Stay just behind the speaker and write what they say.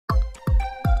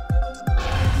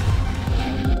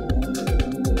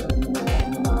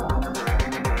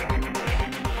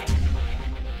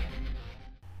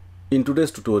In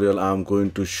today's tutorial, I'm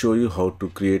going to show you how to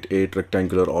create 8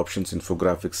 rectangular options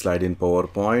infographic slide in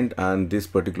PowerPoint, and this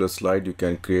particular slide you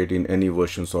can create in any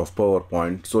versions of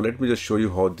PowerPoint. So let me just show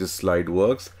you how this slide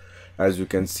works. As you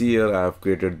can see here, I have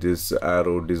created this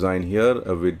arrow design here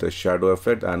with the shadow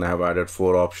effect, and I have added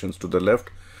 4 options to the left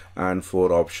and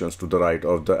 4 options to the right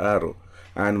of the arrow.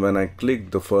 And when I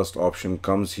click, the first option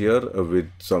comes here with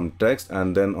some text,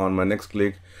 and then on my next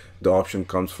click the option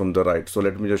comes from the right. So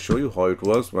let me just show you how it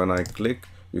works. When I click,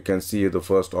 you can see the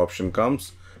first option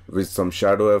comes with some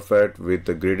shadow effect, with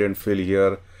the gradient fill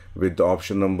here, with the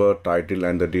option number, title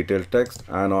and the detailed text.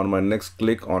 And on my next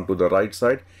click onto the right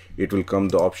side, it will come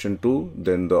the option 2,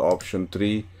 then the option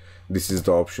 3, this is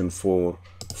the option 4,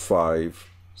 5,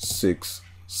 6,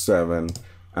 7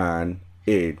 and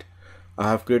 8. I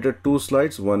have created 2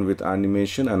 slides, one with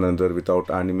animation and another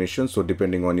without animation. So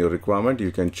depending on your requirement,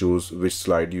 you can choose which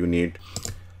slide you need.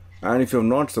 And if you have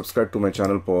not subscribed to my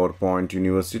channel PowerPoint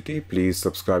University, please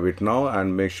subscribe it now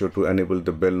and make sure to enable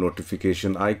the bell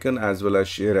notification icon, as well as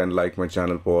share and like my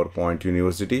channel PowerPoint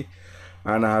University.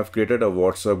 And I have created a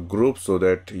WhatsApp group so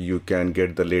that you can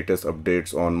get the latest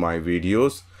updates on my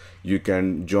videos. You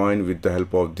can join with the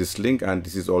help of this link, and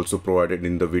this is also provided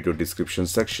in the video description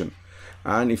section.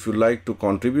 And if you like to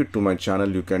contribute to my channel,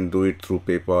 you can do it through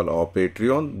PayPal or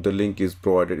Patreon. The link is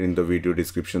provided in the video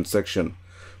description section.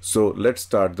 So let's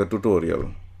start the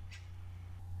tutorial.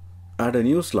 Add a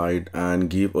new slide and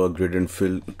give a gradient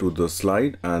fill to the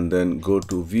slide, and then go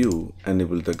to View,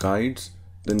 enable the guides,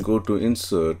 then go to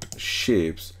Insert,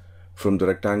 Shapes. From the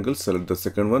rectangle, select the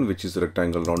second one, which is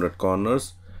rectangle rounded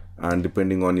corners, and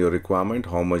depending on your requirement,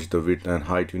 how much the width and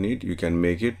height you need, you can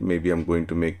make it. Maybe I'm going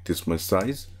to make this much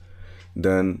size.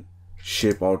 Then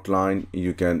shape outline,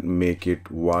 you can make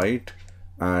it white,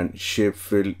 and shape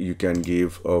fill you can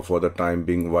give for the time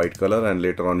being white color, and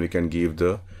later on we can give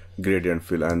the gradient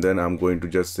fill. And then I'm going to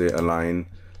just say align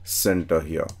center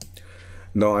here.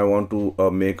 Now I want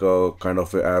to make a kind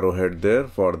of a arrowhead there.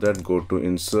 For that, go to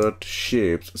Insert,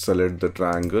 Shapes, select the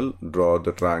triangle, draw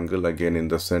the triangle again in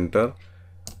the center.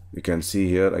 You can see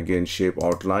here again shape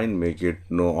outline, make it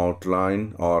no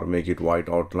outline or make it white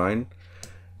outline.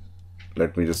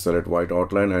 Let me just select white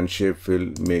outline, and shape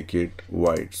fill, make it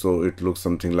white, so it looks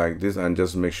something like this, and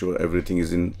just make sure everything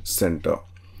is in center.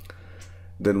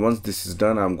 Then once this is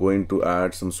done, I'm going to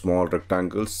add some small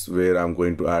rectangles where I'm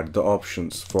going to add the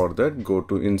options. For that, go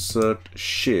to Insert,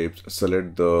 Shapes,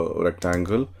 select the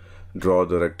rectangle, draw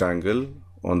the rectangle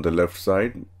on the left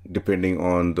side, depending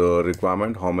on the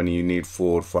requirement how many you need,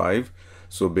 4, 5.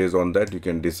 So based on that you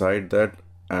can decide that.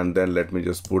 And then let me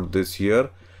just put this here,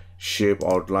 shape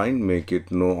outline, make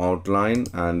it no outline,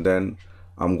 and then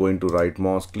I'm going to right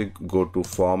mouse click, go to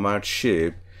Format,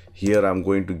 Shape. Here I'm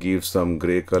going to give some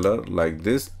gray color like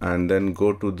this, and then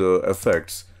go to the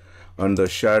effects, under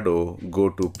shadow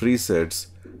go to presets,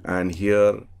 and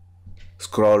here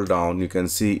scroll down, you can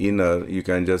see inner, you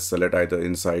can just select either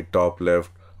inside, top left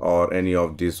or any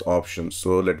of these options.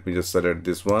 So let me just select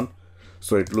this one,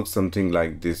 so it looks something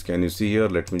like this. Can you see here?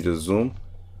 Let me just zoom,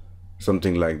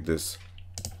 something like this.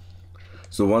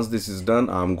 So once this is done,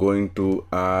 I'm going to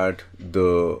add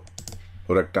the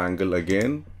rectangle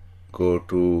again. Go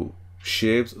to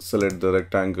Shapes, select the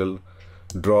rectangle,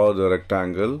 draw the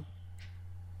rectangle.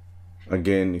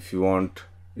 Again, if you want,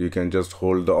 you can just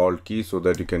hold the Alt key so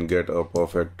that you can get a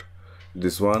perfect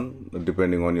this one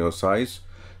depending on your size.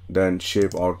 Then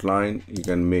shape outline, you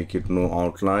can make it no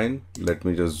outline. Let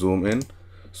me just zoom in,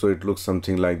 so it looks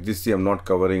something like this. See, I'm not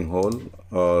covering whole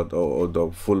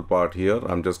the full part here.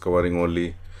 I'm just covering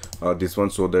only this one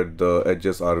so that the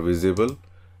edges are visible.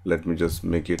 Let me just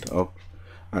make it up,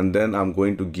 and then I'm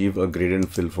going to give a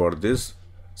gradient fill for this.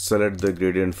 Select the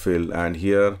gradient fill, and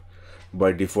here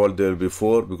by default there will be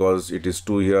 4, because it is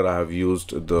 2 here. I have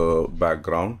used the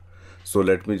background, so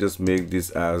let me just make this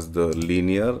as the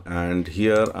linear, and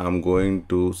here I'm going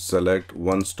to select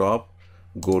one stop,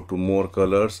 go to more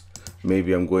colors.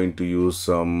 Maybe I'm going to use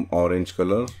some orange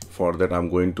color. For that, I'm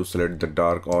going to select the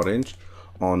dark orange.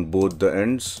 On both the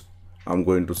ends, I'm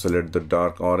going to select the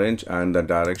dark orange, and the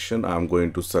direction I'm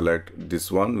going to select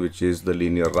this one, which is the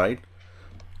linear right.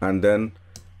 And then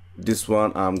this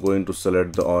one I'm going to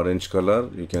select the orange color.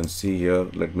 You can see here,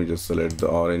 let me just select the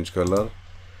orange color,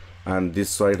 and this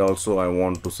side also I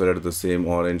want to select the same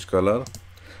orange color.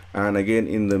 And again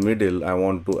in the middle I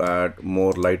want to add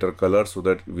more lighter color so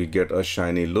that we get a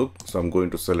shiny look. So I'm going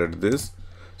to select this,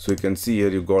 so you can see here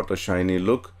you got a shiny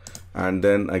look. And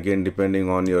then again, depending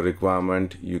on your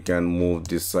requirement, you can move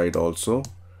this side also.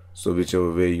 So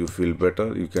whichever way you feel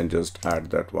better, you can just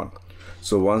add that one.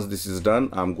 So once this is done,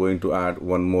 I'm going to add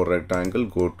one more rectangle.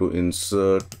 Go to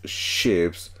Insert,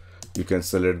 Shapes, you can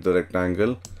select the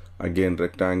rectangle. Again,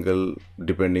 rectangle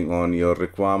depending on your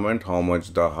requirement, how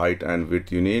much the height and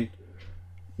width you need.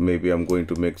 Maybe I'm going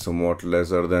to make somewhat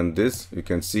lesser than this. You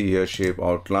can see here shape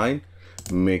outline,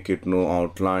 make it no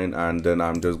outline, and then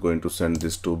I'm just going to send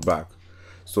this to back.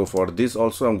 So for this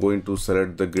also I'm going to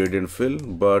select the gradient fill,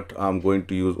 but I'm going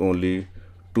to use only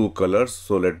two colors.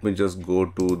 So let me just go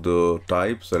to the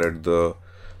type, select the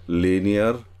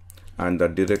linear, and the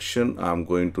direction I'm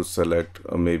going to select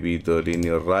maybe the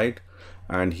linear right,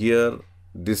 and here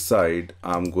this side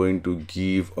I'm going to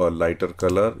give a lighter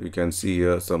color. You can see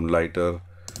here some lighter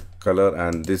color,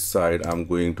 and this side I'm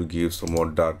going to give some more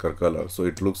darker color, so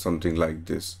it looks something like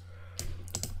this.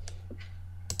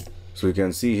 So you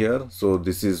can see here, so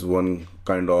this is one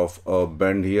kind of a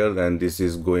bend here, and this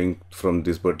is going from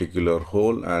this particular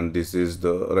hole, and this is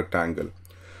the rectangle.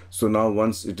 So now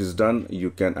once it is done,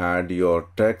 you can add your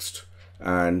text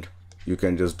and you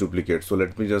can just duplicate. So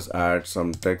let me just add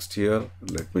some text here.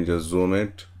 Let me just zoom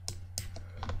it.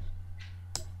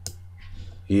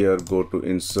 Here, go to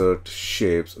insert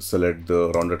shapes, select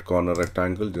the rounded corner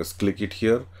rectangle, just click it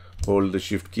here, hold the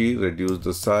shift key, reduce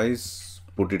the size,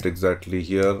 put it exactly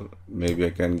here. Maybe I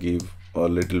can give a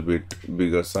little bit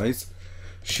bigger size.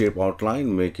 Shape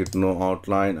outline, make it no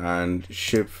outline, and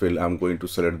shape fill, I'm going to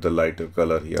select the lighter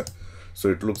color here, so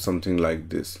it looks something like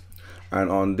this.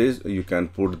 And on this you can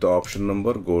put the option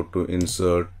number. Go to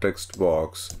insert text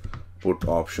box, put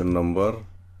option number.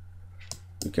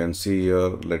 You can see here,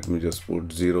 let me just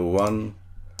put 01,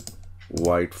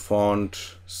 white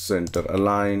font, center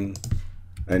align,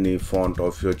 any font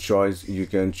of your choice you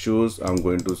can choose. I'm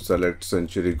going to select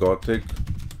Century Gothic.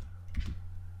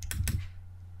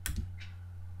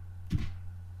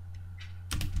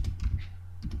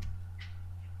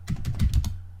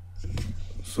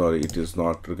 Sorry, it is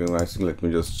not recognizing. Let me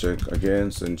just check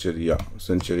again.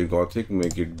 Century Gothic.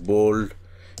 Make it bold,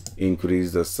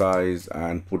 increase the size,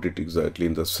 and put it exactly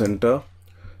in the center,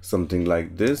 something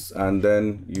like this. And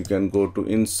then you can go to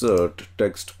insert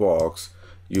text box.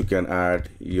 You can add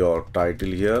your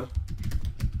title here.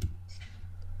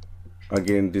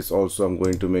 Again, this also I'm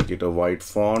going to make it a white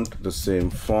font, the same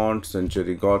font,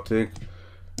 Century Gothic.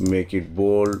 Make it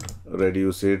bold,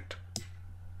 reduce it,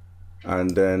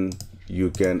 and then you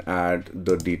can add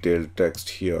the detailed text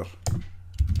here.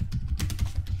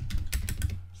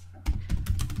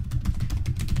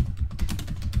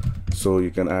 So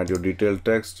you can add your detailed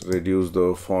text, reduce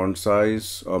the font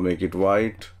size or make it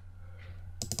white.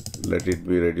 Let it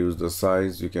be reduce the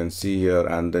size, you can see here,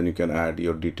 and then you can add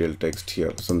your detailed text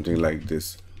here, something like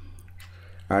this.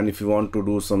 And if you want to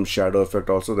do some shadow effect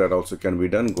also, that also can be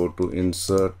done. Go to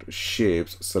insert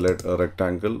shapes, select a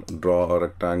rectangle, draw a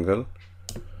rectangle.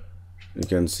 You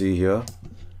can see here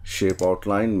shape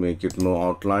outline, make it no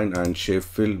outline, and shape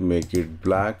fill, make it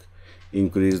black,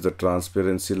 increase the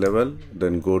transparency level.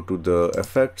 Then go to the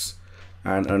effects,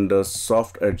 and under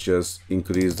soft edges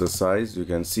increase the size, you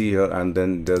can see here, and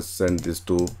then just send this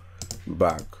to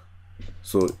back,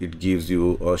 so it gives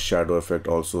you a shadow effect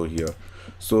also here.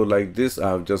 So like this, I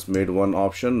have just made one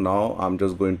option. Now I'm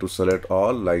just going to select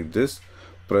all like this,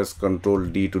 press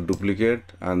Ctrl D to duplicate,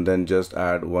 and then just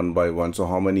add one by one. So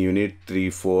how many you need? 3,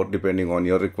 4, depending on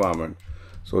your requirement.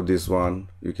 So this one,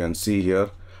 you can see here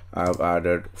I have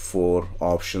added 4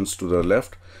 options to the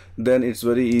left. Then it's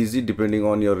very easy, depending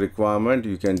on your requirement,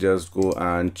 you can just go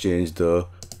and change the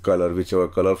color, whichever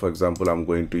color. For example, I'm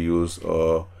going to use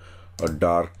a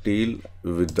dark teal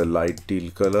with the light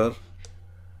teal color.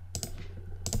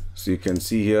 So you can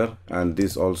see here, and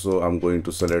this also I'm going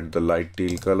to select the light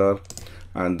teal color,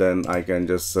 and then I can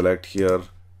just select here,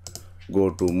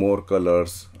 go to more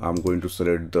colors. I'm going to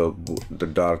select the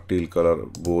dark teal color,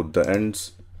 both the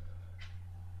ends,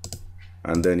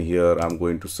 and then here I'm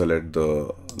going to select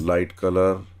the light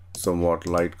color, somewhat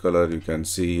light color, you can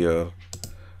see here,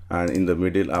 and in the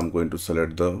middle I'm going to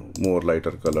select the more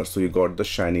lighter color. So you got the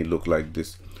shiny look like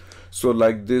this. So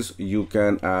like this you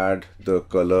can add the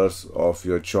colors of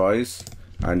your choice,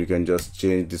 and you can just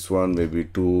change this one, maybe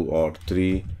 2 or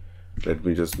 3. Let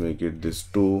me just make it this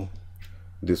 2,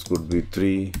 this could be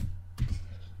 3,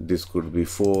 this could be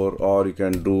 4, or you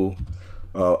can do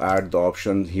add the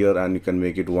option here and you can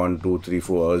make it 1, 2, 3,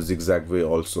 4 a zigzag way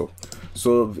also.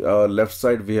 So left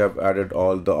side we have added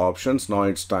all the options. Now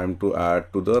it's time to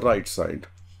add to the right side.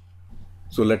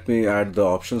 So let me add the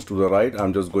options to the right.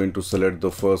 I'm just going to select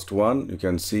the first one. You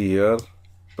can see here,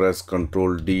 press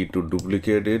Ctrl D to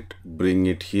duplicate it, bring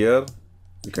it here.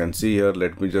 You can see here,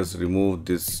 let me just remove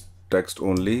this text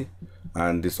only,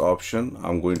 and this option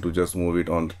I'm going to just move it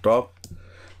on the top.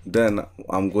 Then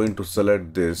I'm going to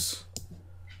select this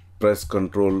press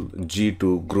Ctrl G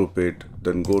to group it,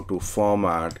 then go to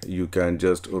format. You can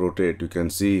just rotate. You can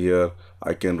see here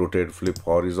I can rotate, flip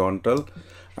horizontal,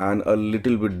 and a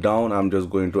little bit down I'm just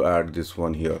going to add this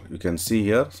one here. You can see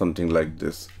here something like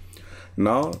this.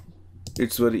 Now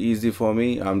it's very easy for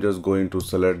me. I'm just going to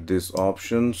select these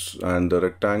options and the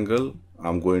rectangle.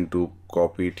 I'm going to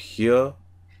copy it here.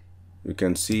 You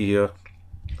can see here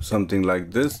something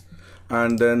like this,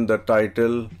 and then the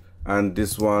title and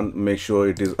this one, make sure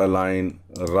it is aligned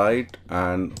right,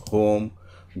 and home,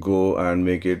 go and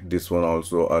make it this one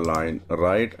also align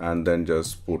right, and then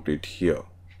just put it here.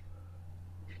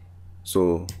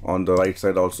 So on the right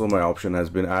side also my option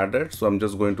has been added. So I'm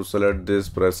just going to select this,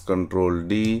 press Ctrl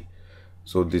D.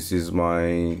 So this is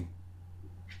my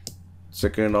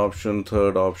second option,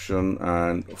 third option,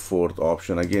 and fourth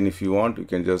option. Again, if you want, you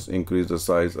can just increase the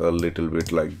size a little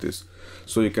bit like this.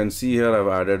 So you can see here I've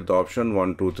added the option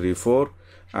 1 2 3 4,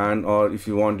 and or if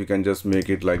you want you can just make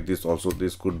it like this also.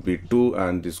 This could be 2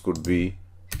 and this could be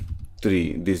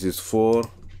 3. This is 4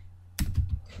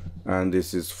 and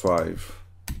this is 5.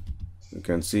 You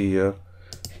can see here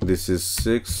this is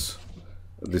 6,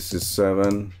 this is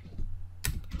 7,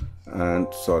 and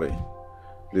sorry,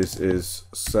 this is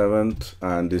 7th,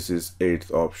 and this is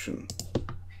 8th option,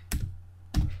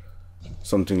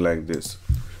 something like this.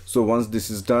 So once this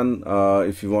is done,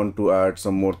 if you want to add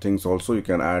some more things also, you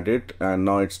can add it. And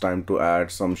now it's time to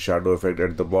add some shadow effect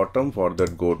at the bottom. For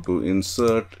that, go to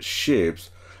insert shapes.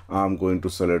 I'm going to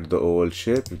select the oval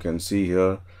shape. You can see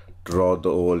here, draw the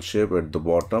oval shape at the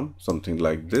bottom, something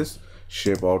like this.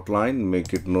 Shape outline,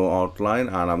 make it no outline,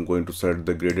 and I'm going to select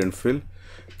the gradient fill.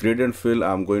 Gradient fill,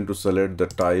 I'm going to select the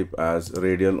type as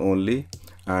radial only,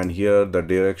 and here the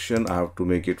direction I have to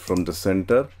make it from the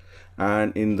center,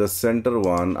 and in the center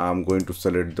one I'm going to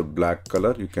select the black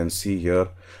color. You can see here,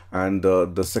 and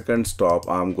the second stop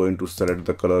I'm going to select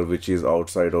the color which is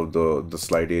outside of the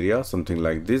slide area, something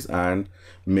like this, and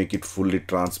make it fully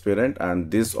transparent.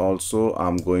 And this also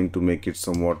I'm going to make it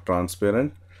somewhat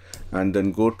transparent, and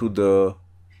then go to the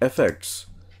effects.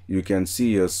 You can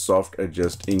see here soft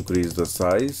adjust, increase the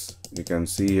size. You can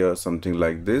see here something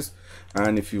like this.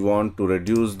 And if you want to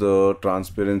reduce the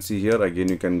transparency here, again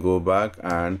you can go back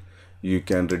and you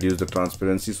can reduce the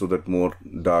transparency so that more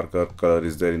darker color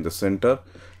is there in the center,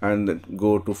 and then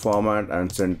go to format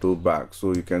and send to back.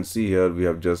 So you can see here we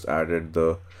have just added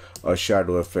the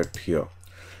shadow effect here.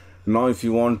 Now if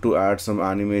you want to add some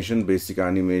animation, basic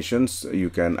animations, you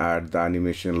can add the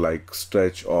animation like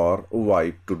stretch or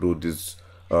wipe to do this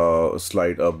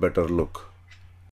slide a better look.